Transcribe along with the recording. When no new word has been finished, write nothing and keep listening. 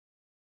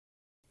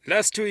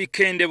Last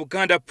weekend, the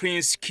Buganda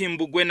Prince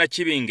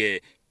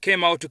Yusuf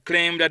came out to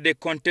claim that the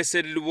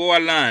contested Lubowa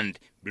land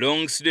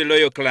belongs to the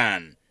royal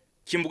clan.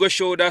 Kimbugwe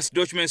showed us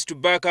documents to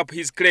back up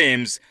his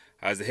claims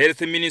as the Health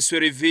Ministry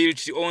revealed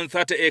he owned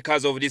 30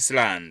 acres of this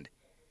land.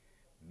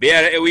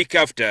 Barely a week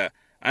after,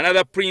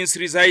 another prince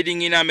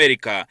residing in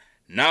America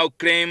now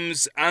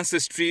claims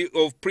ancestry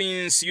of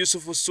Prince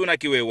Yusuf Ssuuna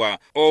Kiwewa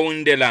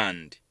owned the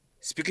land.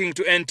 Speaking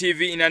to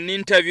NTV in an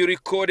interview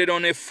recorded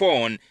on a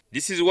phone,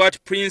 this is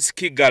what Prince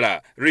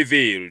Kiggala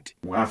revealed.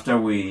 After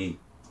we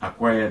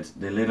acquired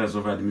the letters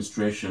of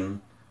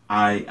administration,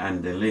 I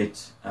and the late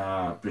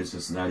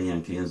Princess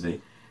Nali,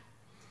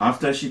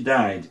 after she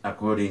died,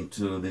 according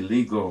to the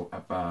legal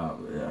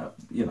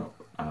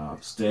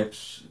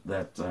steps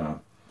that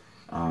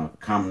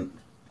come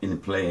in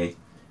play,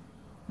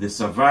 the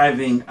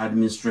surviving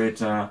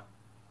administrator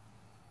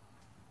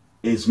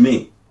is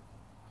me,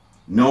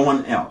 no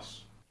one else.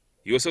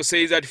 He also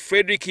says that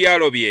Frederick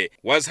Yarobie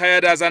was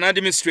hired as an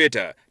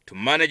administrator to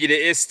manage the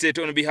estate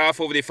on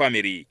behalf of the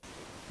family.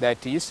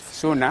 That Yusuf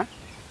Ssuuna,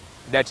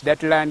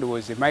 that land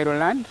was a Miro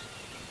land,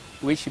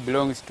 which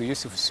belongs to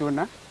Yusuf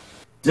Ssuuna.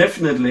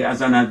 Definitely,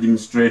 as an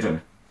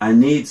administrator, I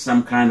need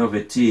some kind of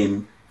a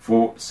team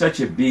for such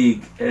a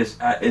big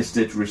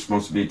estate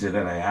responsibility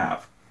that I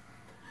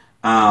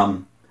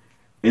have.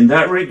 In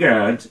that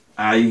regard,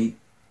 I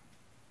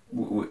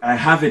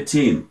have a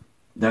team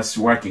that's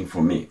working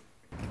for me.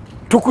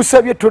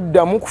 Tukusabye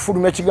toddamu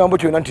kufulumya ekigambo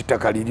kyonna nti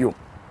ettaka liryo.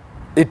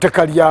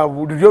 Ettaka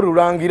lyo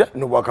lulangira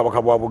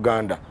n'Obwakabaka bwa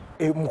Buganda.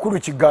 Mukulu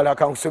Kiggala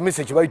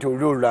akankusomesa kye bayita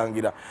olulyo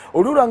lulangira.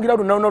 Olulangira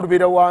lunaona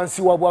lubeera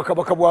wansi wa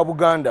Bwakabaka bwa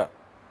Buganda.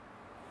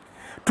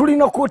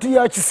 Tulina kooti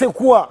ya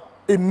Kisekwa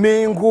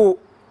Emmengo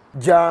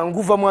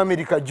janguva mu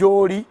Amerika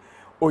gy'oli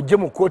ojje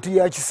mu kooti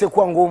ya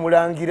Kisekwa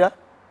ng'omulangira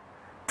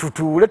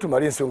tutuule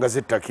tumale ensonga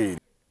z'ettaka eri.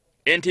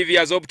 NTV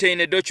has obtained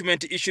a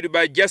document issued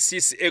by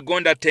Justice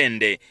Egonda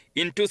Tende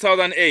in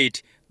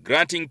 2008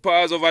 granting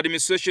powers of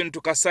administration to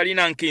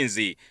Kasarina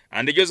Nkinzi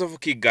and Joseph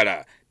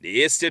Kiggala,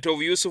 the estate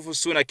of Yusuf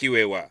Ssuuna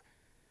Kiwewa.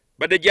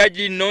 But the judge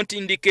did not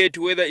indicate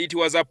whether it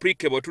was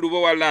applicable to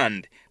Lubowa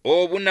land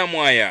or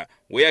Bunamwaya,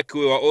 where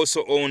Kiwewa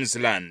also owns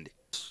land.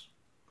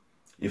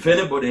 If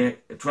anybody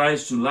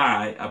tries to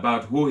lie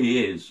about who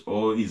he is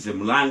or is a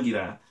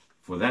Mulangira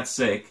for that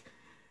sake,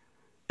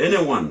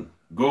 anyone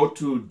go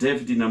to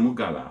David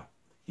Namugala.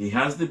 He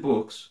has the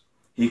books.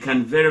 He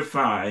can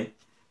verify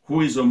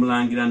who is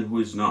Omulangira and who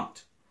is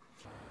not.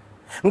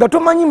 Nga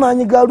tomanyi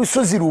maanyi ga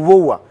lusozi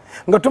Lubowa,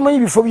 nga tomanyi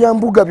bifo bya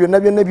mbuga byonna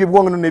byonna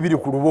by'eggwanga nebiri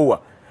ku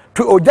Lubowa,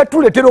 ojja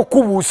tuleetera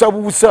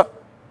okubuusabuusa.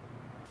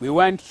 We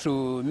want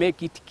to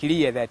make it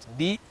clear that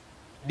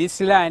this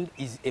land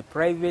is a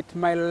private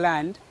mile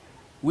land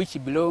which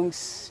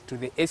belongs to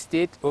the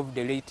estate of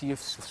the late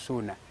Yusuf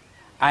Ssuuna,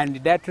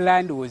 and that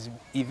land was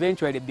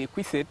eventually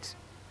bequeathed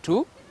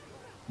to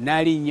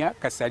Nalinya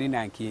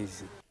Kasarina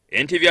Nkinzi.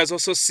 NTV has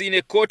also seen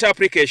a court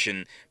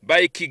application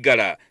by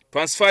Kiggala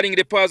transferring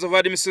the powers of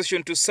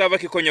administration to Sava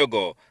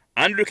Kikonyogo,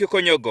 Andrew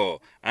Kikonyogo,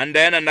 and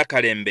Diana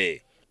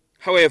Nakalembe.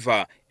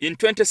 However, in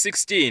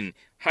 2016,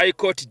 High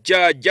Court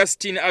Judge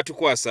Justin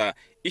Atukwasa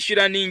issued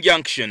an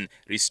injunction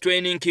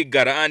restraining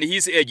Kiggala and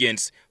his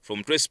agents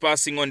from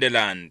trespassing on the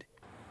land.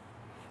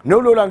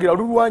 N'olulangira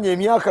lulwanya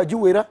emyaka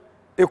giwera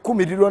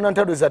 10 lirwana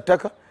ntalo za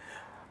ttaka,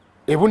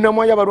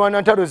 Ebunamwaya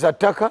balwana ntalo za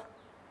ttaka,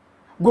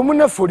 gwe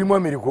munnaffe olimu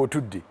Amerika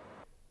otudde.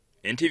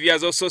 NTV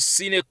has also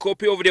seen a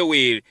copy of the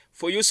will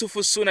for Yusuf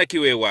Ssuuna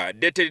Kiwewa,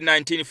 dated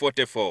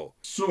 1944.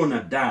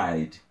 Ssuuna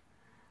died.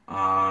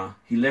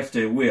 He left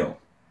a will.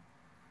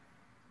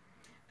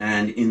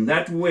 And in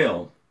that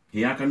will,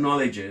 he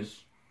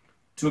acknowledges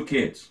 2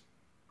 kids.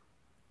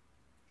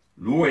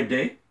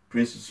 Luwede,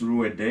 Princess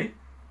Luwede,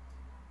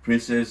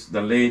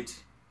 the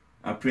late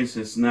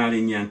Princess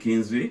Nali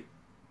Nyankinzi,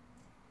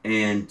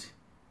 and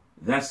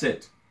that's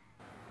it.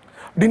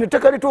 In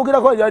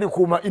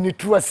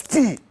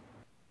trustee.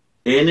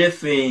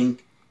 Anything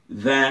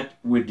that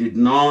we did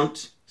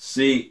not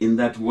see in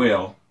that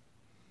will,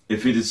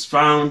 if it is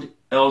found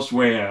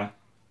elsewhere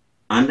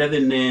under the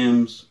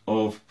names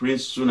of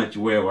Prince Ssuuna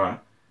Kiwewa.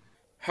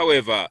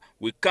 However,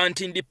 we can't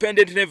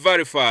independently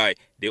verify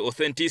the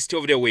authenticity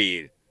of the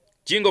will.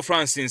 Jingo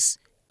Francis,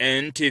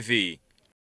 NTV.